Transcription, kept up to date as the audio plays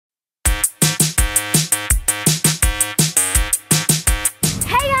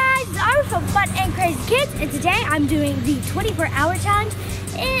I'm doing the 24-hour challenge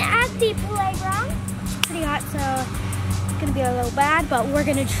at the playground. It's pretty hot, so it's gonna be a little bad, but we're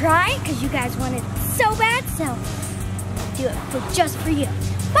gonna try because you guys want it so bad, so do it just for you.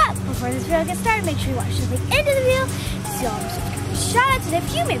 But before this video gets started, make sure you watch to the end of the video. See all the subscribers. Shout out to the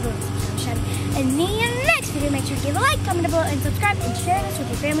few people who shout out. And in the next video, make sure to give a like, comment below, and subscribe, and share this with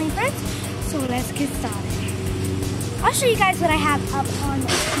your family and friends. So let's get started. I'll show you guys what I have up on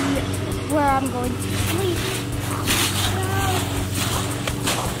the where I'm going to sleep.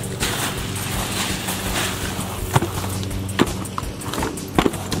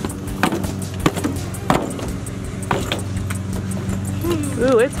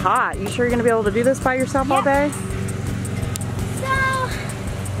 Ooh, it's hot. You sure you're gonna be able to do this by yourself all day? So, I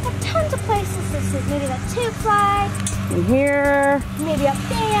have tons of places to sleep. Maybe that tube slide. In here. Maybe up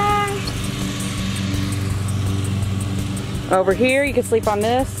there. Over here, you can sleep on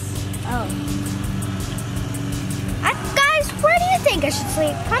this. Oh. Guys, where do you think I should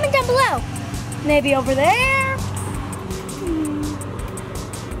sleep? Comment down below. Maybe over there.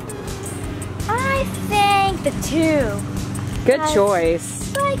 I think the tube. Good choice.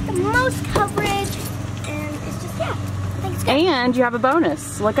 It's like the most coverage, and it's just, yeah, I think it's good. And you have a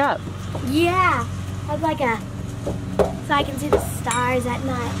bonus. Look up. Yeah, I have like so I can see the stars at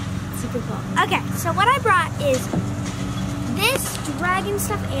night. Super cool. Okay, so what I brought is this dragon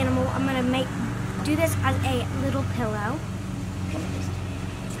stuffed animal. I'm gonna do this as a little pillow.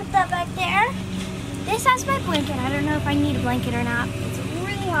 Put that back there. This has my blanket. I don't know if I need a blanket or not. It's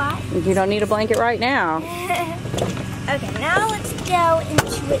really hot. You don't need a blanket right now. Okay, now let's go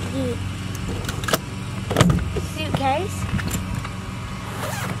into the suitcase.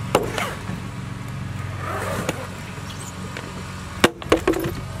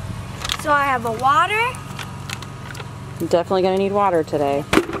 So I have a water. You're definitely gonna need water today.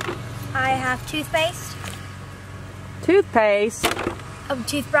 I have toothpaste. Toothpaste. A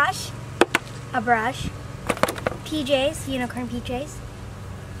toothbrush. A brush. PJs, unicorn PJs.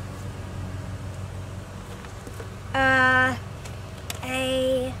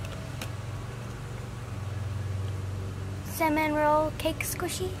 A cinnamon roll cake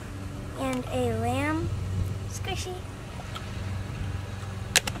squishy and a lamb squishy.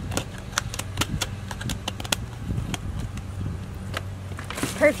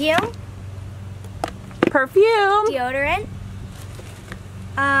 Perfume. Perfume. Deodorant.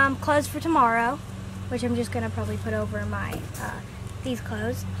 Clothes for tomorrow, which I'm just gonna probably put over my these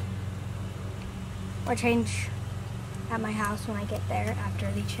clothes or change at my house when I get there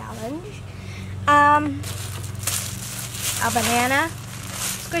after the challenge. A banana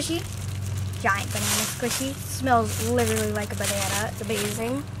squishy, giant banana squishy. Smells literally like a banana. It's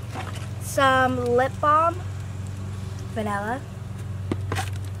amazing. Some lip balm, vanilla.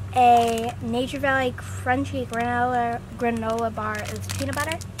 A Nature Valley crunchy granola bar with peanut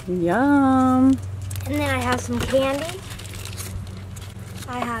butter. Yum. And then I have some candy.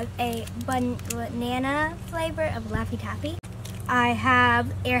 I have a banana flavor of Laffy Taffy. I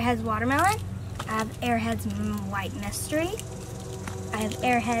have Airheads watermelon. I have Airheads white mystery. I have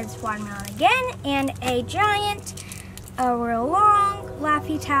Airheads watermelon again, and a giant, real long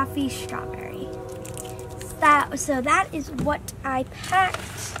Laffy Taffy strawberry. So that is what I packed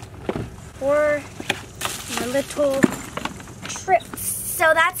for my little trip.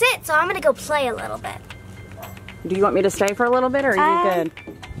 So that's it. So I'm gonna go play a little bit. Do you want me to stay for a little bit, or are you good?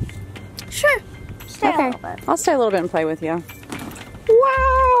 Sure. Stay a little bit. I'll stay a little bit and play with you.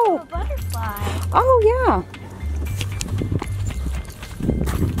 Wow! A butterfly. Oh, yeah.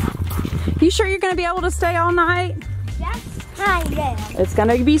 You sure you're going to be able to stay all night? Yes, I am. It's going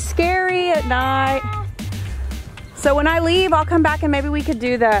to be scary at night. So when I leave, I'll come back and maybe we could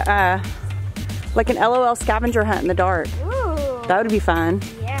do the, like an LOL scavenger hunt in the dark. Ooh. That would be fun.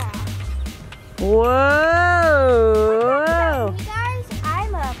 Yeah. Whoa! You guys,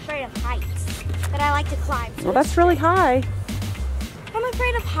 I'm afraid of heights, but I like to climb. So Well, that's really high. I'm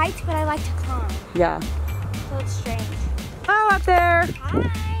afraid of heights, but I like to climb. Yeah. So it's strange. Oh, up there. Hi.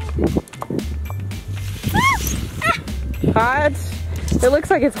 Hot? It looks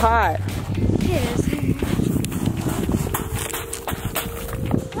like it's hot. It is.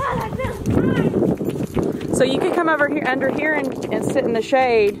 Wow, that feels hot. So you could come over here, under here, and sit in the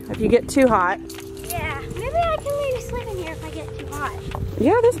shade if you get too hot. Yeah, maybe I can maybe sleep in here if I get too hot.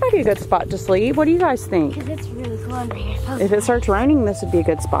 Yeah, this might be a good spot to sleep. What do you guys think? Because it's really cool under here. If it starts raining, this would be a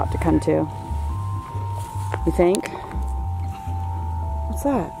good spot to come to. You think? What's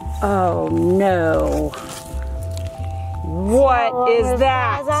that? Oh no. What is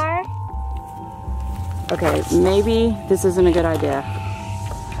that? Okay, maybe this isn't a good idea.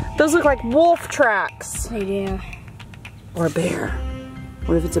 Those look like wolf tracks. They do. Or a bear.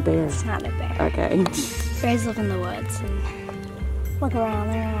 What if it's a bear? It's not a bear. Okay. Bears live in the woods and look around,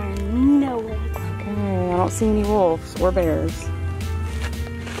 there are no wolves. Okay, I don't see any wolves or bears.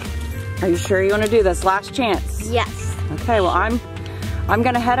 Are you sure you want to do this? Last chance. Yes. Okay, well I'm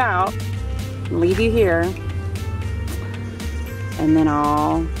gonna head out and leave you here. And then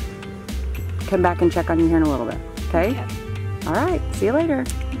I'll come back and check on you here in a little bit. Okay? All right, see you later.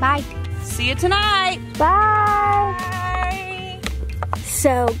 Bye. See you tonight. Bye. Bye.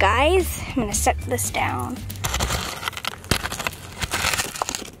 So guys, I'm gonna set this down.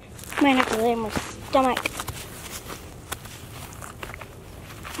 Might have to lay my stomach.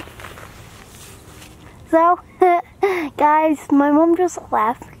 So, guys, my mom just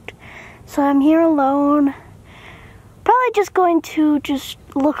left, so I'm here alone. Probably just going to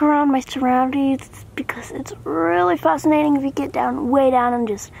look around my surroundings because it's really fascinating if you get down, way down, and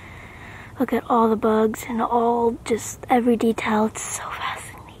just look at all the bugs and every detail. It's so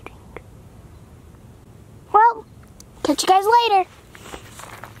fascinating. Well, catch you guys later.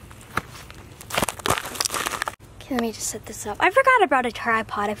 Okay, let me just set this up. I forgot about a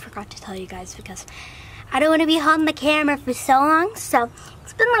tripod. I forgot to tell you guys because I don't want to be holding the camera for so long. So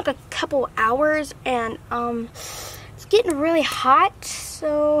it's been like a couple hours and it's getting really hot.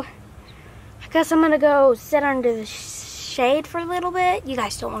 So I guess I'm gonna go sit under the shade for a little bit. You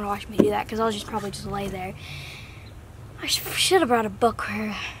guys don't want to watch me do that because I'll probably just lay there. I should have brought a book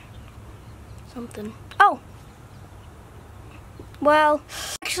or something. Oh, well,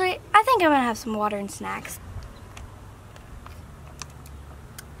 actually, I think I'm gonna have some water and snacks.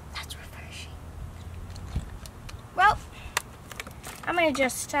 That's refreshing. Well, I'm gonna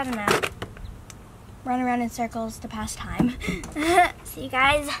just, I don't know, run around in circles to pass time. See you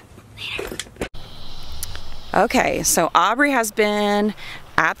guys later. Okay, so Aubrey has been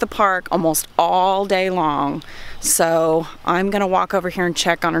at the park almost all day long. So I'm gonna walk over here and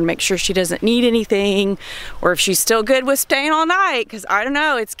check on her and make sure she doesn't need anything or if she's still good with staying all night, because I don't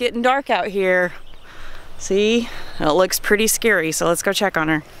know, it's getting dark out here. See, it looks pretty scary, so let's go check on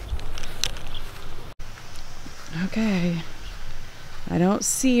her. Okay, I don't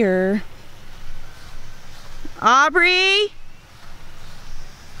see her. Aubrey?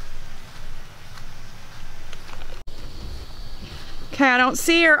 Okay, I don't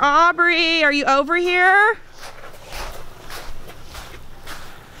see her. Aubrey, are you over here?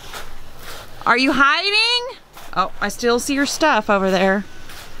 Are you hiding? Oh, I still see your stuff over there.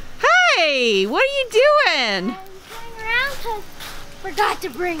 Hey, what are you doing? I'm going around because I forgot to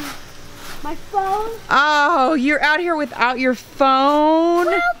bring my phone. Oh, you're out here without your phone?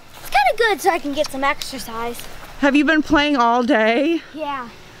 Well, it's kind of good so I can get some exercise. Have you been playing all day? Yeah.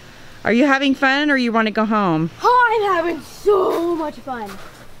 Are you having fun or you want to go home? Oh, I'm having so much fun.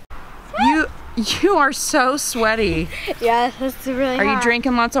 You are so sweaty. Yeah, that's really Are you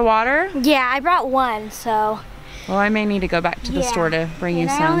drinking lots of water? Yeah, I brought one, so. Well, I may need to go back to the store to bring you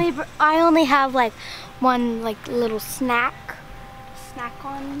some. I only have like one little snack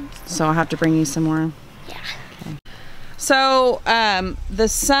on. So I'll have to bring you some more. Yeah. Okay. So the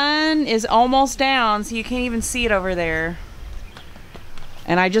sun is almost down, so you can't even see it over there.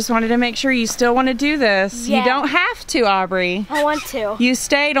 And I just wanted to make sure you still want to do this. Yeah. You don't have to, Aubrey. I want to. You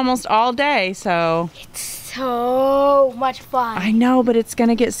stayed almost all day, so. It's so much fun. I know, but it's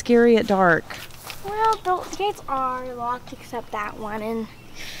gonna get scary at dark. Well, the gates are locked except that one, and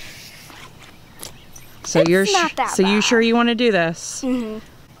so you sure you want to do this?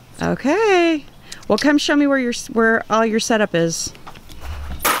 Mm-hmm. Okay. Well, come show me where all your setup is.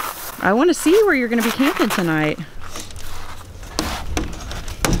 I want to see where you're going to be camping tonight.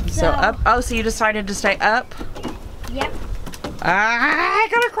 So up. Oh, so you decided to stay up? Yep. I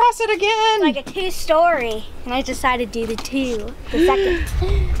gotta cross it again. Like a 2-story, and I decided to do the second.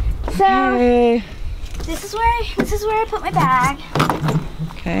 So okay. This is where I put my bag.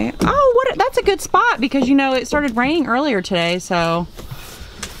 Okay. Oh, that's a good spot because you know it started raining earlier today, so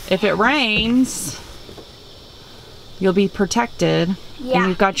if it rains, you'll be protected. Yeah. And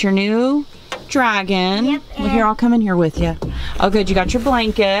you've got your new dragon. Yep. Well, here, I'll come in here with you. Oh, good. You got your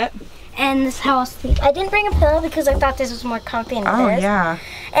blanket. And this is how I'll sleep. I didn't bring a pillow because I thought this was more comfy than this. Oh, yeah.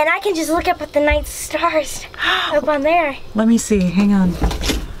 And I can just look up at the night stars up on there. Let me see. Hang on.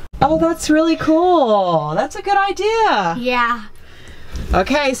 Oh, that's really cool. That's a good idea. Yeah.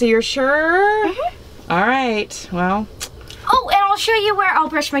 Okay, so you're sure? Mm-hmm. All right. Well. Oh, and I'll show you where I'll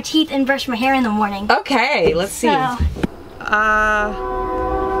brush my teeth and brush my hair in the morning. Okay, let's see.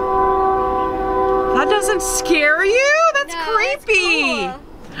 That doesn't scare you? That's creepy.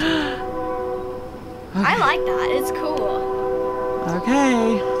 Cool. I like that. It's cool.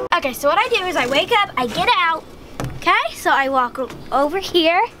 Okay. Okay, so what I do is I wake up, I get out. Okay, so I walk over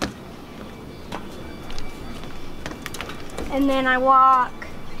here. And then I walk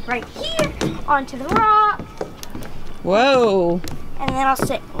right here onto the rock. Whoa. And then I'll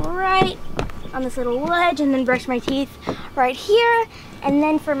sit right on this little ledge and then brush my teeth right here. And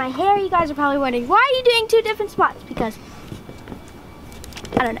then for my hair, you guys are probably wondering, why are you doing 2 different spots? Because,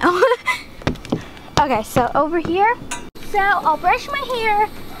 I don't know. Okay, so over here. So I'll brush my hair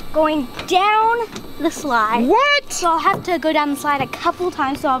going down the slide. What? So I'll have to go down the slide a couple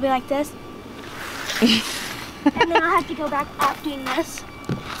times, so I'll be like this. And then I'll have to go back up doing this.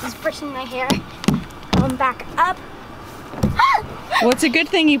 Just brushing my hair. Going back up. Well, it's a good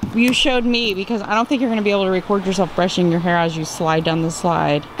thing you showed me, because I don't think you're going to be able to record yourself brushing your hair as you slide down the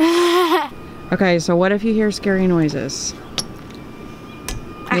slide. Okay, so what if you hear scary noises?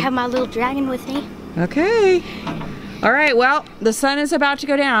 I have my little dragon with me. Okay. All right, well, the sun is about to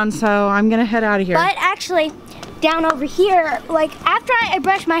go down, so I'm going to head out of here. But actually, down over here, like after I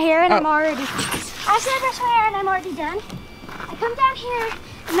brush my hair and I'm already done, I come down here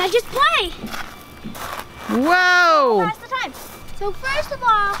and I just play. Whoa! Pass the time. So first of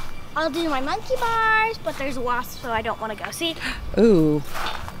all, I'll do my monkey bars, but there's a wasp, so I don't want to go. See? Ooh.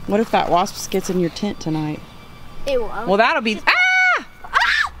 What if that wasp gets in your tent tonight? It won't. Well, that'll be... Ah!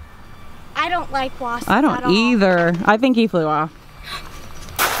 Ah! I don't like wasps. I don't either. I think he flew off.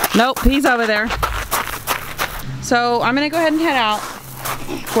 Nope, he's over there. So I'm going to go ahead and head out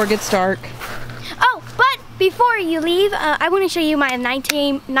before it gets dark. Oh, but before you leave, I want to show you my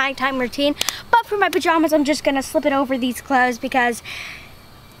nighttime routine. But for my pajamas, I'm just going to slip it over these clothes because,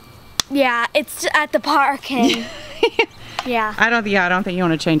 yeah, it's at the park and, yeah. I don't think you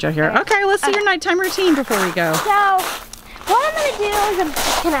want to change out here. Okay, let's see your nighttime routine before we go. So, what I'm going to do is I'm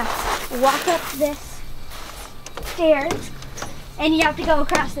just going to walk up this stairs, and you have to go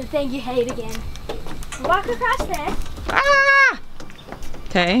across the thing you hate again. Walk across this. Ah!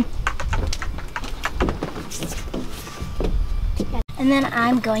 Okay. And then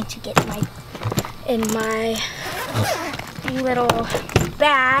I'm going to get in my little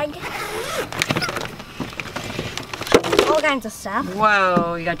bag all kinds of stuff.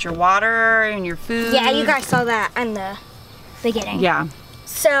 Whoa, you got your water and your food. Yeah, you guys saw that in the beginning. Yeah.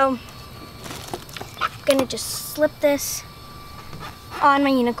 So, I'm gonna just slip this on my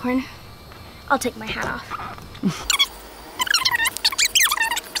unicorn. I'll take my hat off.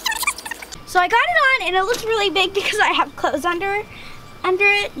 So I got it on and it looks really big because I have clothes under it,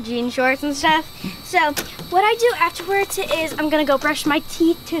 jean shorts and stuff. So what I do afterwards is I'm gonna go brush my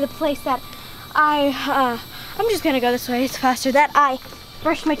teeth to the place that I'm just gonna go this way, it's faster, that I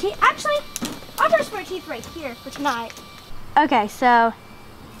brush my teeth. Actually, I'll brush my teeth right here for tonight. Okay, so,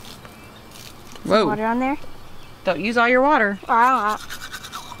 whoa. Water on there. Don't use all your water. Gotta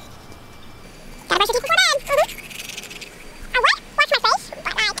brush your teeth before bed. I will wash my face,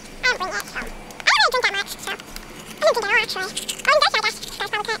 but I don't drink it, so I don't really drink that much, so I didn't drink it all actually. I guess you guys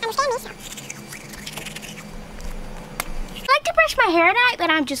probably can't understand me, so. I like to brush my hair at night, but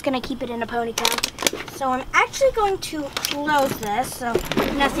I'm just gonna keep it in a ponytail. So I'm actually going to close this so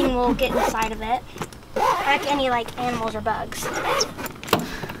nothing will get inside of it, like any animals or bugs.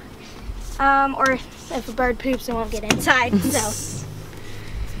 Or if a bird poops, it won't get inside. So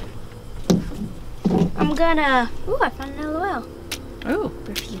I'm gonna. Ooh, I found an LOL. Ooh.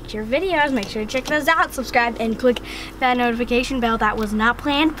 For future videos, make sure to check those out. Subscribe and click that notification bell. That was not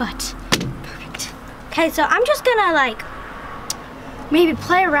planned, but perfect. Okay, so I'm just gonna maybe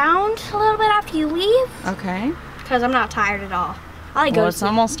play around a little bit after you leave. Okay. Because I'm not tired at all. Well, it's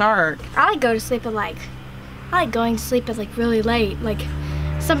almost dark. I go to sleep at I like going to sleep at really late,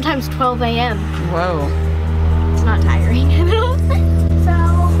 sometimes 12 a.m. Whoa. It's not tiring at all.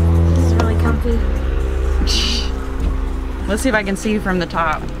 So, this is really comfy. Let's see if I can see you from the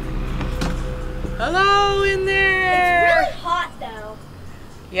top. Hello in there. It's really hot though.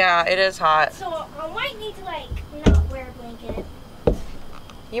 Yeah, it is hot. So I might need to not wear a blanket.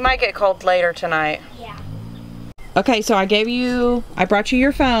 You might get cold later tonight. Yeah. Okay, so I brought you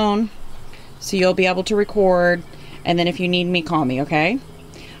your phone so you'll be able to record, and then if you need me, call me, okay?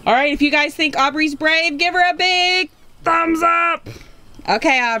 All right, if you guys think Aubrey's brave, give her a big thumbs up.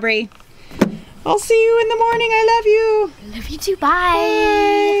 Okay, Aubrey. I'll see you in the morning. I love you. Love you too.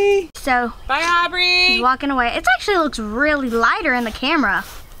 Bye. Bye. So, bye, Aubrey. She's walking away. It actually looks really lighter in the camera.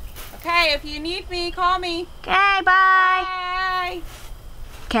 Okay, if you need me, call me. Okay, bye. Bye.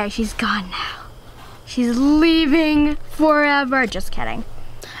 Okay, she's gone now. She's leaving forever. Just kidding.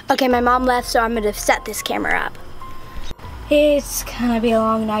 Okay, my mom left, so I'm gonna set this camera up. It's gonna be a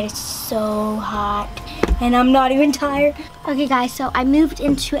long night. It's so hot. and I'm not even tired. Okay guys, so I moved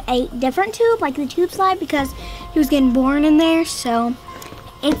into a different tube, like the tube slide, because he was getting bored in there. So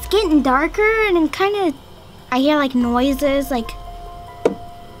it's getting darker and then kind of, I hear like noises, like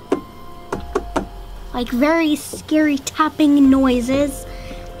very scary tapping noises,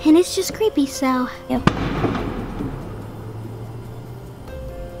 and it's just creepy. So yeah.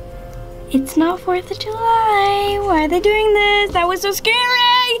 It's not 4th of July. Why are they doing this? That was so scary.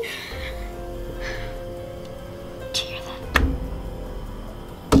 Do you hear that?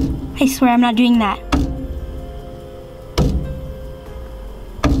 I swear I'm not doing that.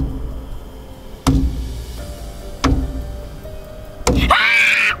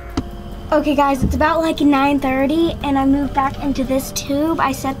 Ah! Okay guys, it's about like 9:30 and I moved back into this tube.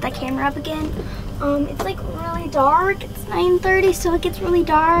 I set the camera up again. It's like really dark. It's 9:30, so it gets really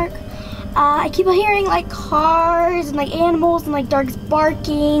dark. I keep on hearing like cars and like animals and like dogs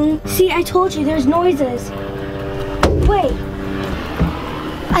barking. See, I told you there's noises. Wait.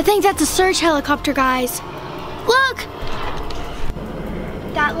 I think that's a search helicopter, guys. Look!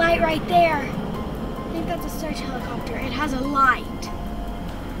 That light right there. I think that's a search helicopter. It has a light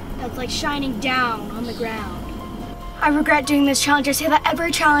that's like shining down on the ground. I regret doing this challenge. I say that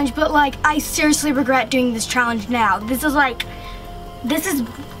every challenge, but like I seriously regret doing this challenge now. This is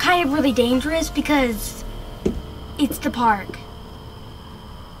kind of really dangerous because it's the park.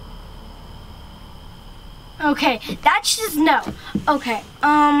 Okay, that's just no. Okay,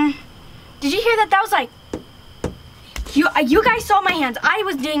 did you hear that? That was like, you guys saw my hands. I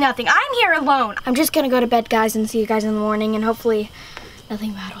was doing nothing. I'm here alone. I'm just gonna go to bed, guys, and see you guys in the morning, and hopefully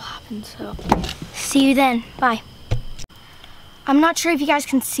nothing bad will happen, so. See you then, bye. I'm not sure if you guys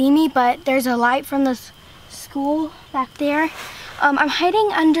can see me, but there's a light from the school back there. I'm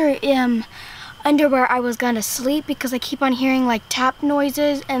hiding under where I was gonna sleep because I keep on hearing like tap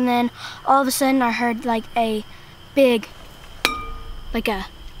noises, and then all of a sudden I heard like a big, I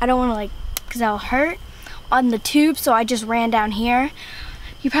don't wanna cause that'll hurt, on the tube, so I just ran down here.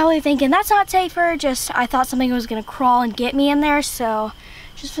 You're probably thinking that's not safer, just I thought something was gonna crawl and get me in there, so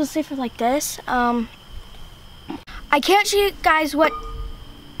just feel safer like this. I can't show you guys what.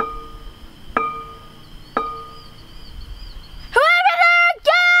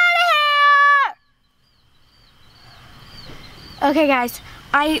 Okay guys,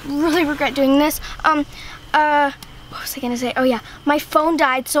 I really regret doing this. What was I gonna say? Oh yeah, my phone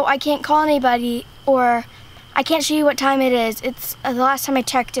died, so I can't call anybody, or I can't show you what time it is. It's the last time I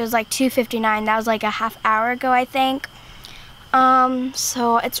checked, it was like 2:59. That was like a half hour ago, I think.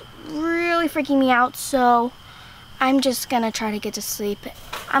 So it's really freaking me out, so I'm just gonna try to get to sleep.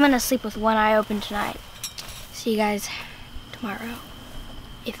 I'm gonna sleep with one eye open tonight. See you guys tomorrow,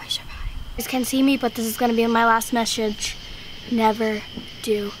 if I survive. You guys can't see me, but this is gonna be my last message. Never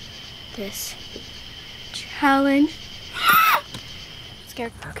do this challenge.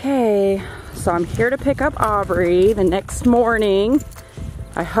 Scared. Okay, so I'm here to pick up Aubrey the next morning.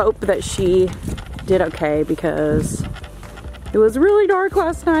 I hope that she did okay because it was really dark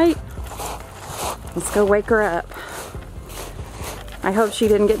last night. Let's go wake her up. I hope she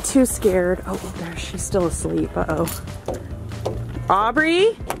didn't get too scared. Oh, there, she's still asleep. Uh-oh.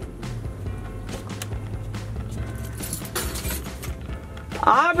 Aubrey?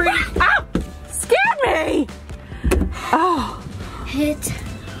 Aubrey! Ow! Scared me! Oh. It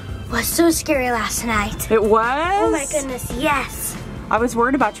was so scary last night. It was? Oh my goodness, yes. I was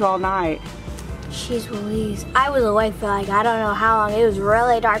worried about you all night. Jeez Louise. I was awake for like, I don't know how long. It was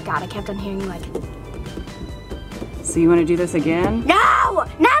really dark out. I kept on hearing like. So you want to do this again? No!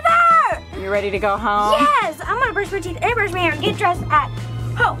 Never! You ready to go home? Yes! I'm gonna brush my teeth and brush my hair and get dressed at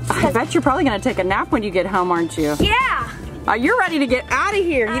home. I bet you're probably going to take a nap when you get home, aren't you? Yeah! You're ready to get out of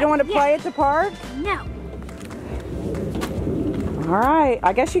here. You don't want to play at the park? No. All right.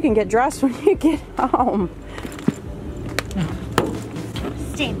 I guess you can get dressed when you get home.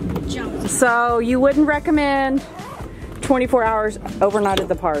 So you wouldn't recommend 24 hours overnight at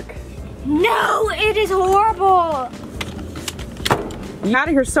the park? No, it is horrible. You're out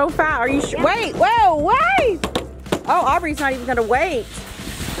of here so fast. Are you sure? Wait, whoa, wait. Oh, Aubrey's not even gonna wait.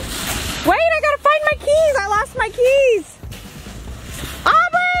 Wait, I gotta find my keys. I lost my keys.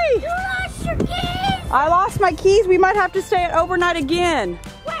 Aubrey! You lost your keys. I lost my keys. We might have to stay at overnight again.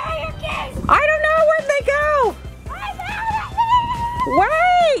 Where are your keys? I don't know. Where'd they go?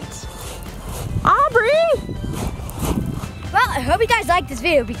 Wait! Aubrey! Well, I hope you guys liked this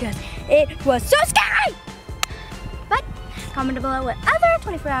video because it was so scary! But comment below what other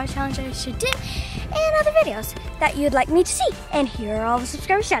 24-hour challenge I should do and other videos that you'd like me to see. And here are all the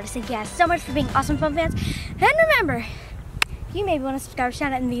subscriber shoutouts. Thank you guys so much for being awesome fun fans. And remember, you maybe want to subscribe,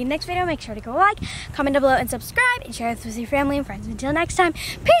 shout out in the next video. Make sure to go like, comment down below, and subscribe, and share this with your family and friends. Until next time,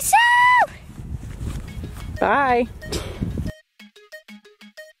 peace out! Bye.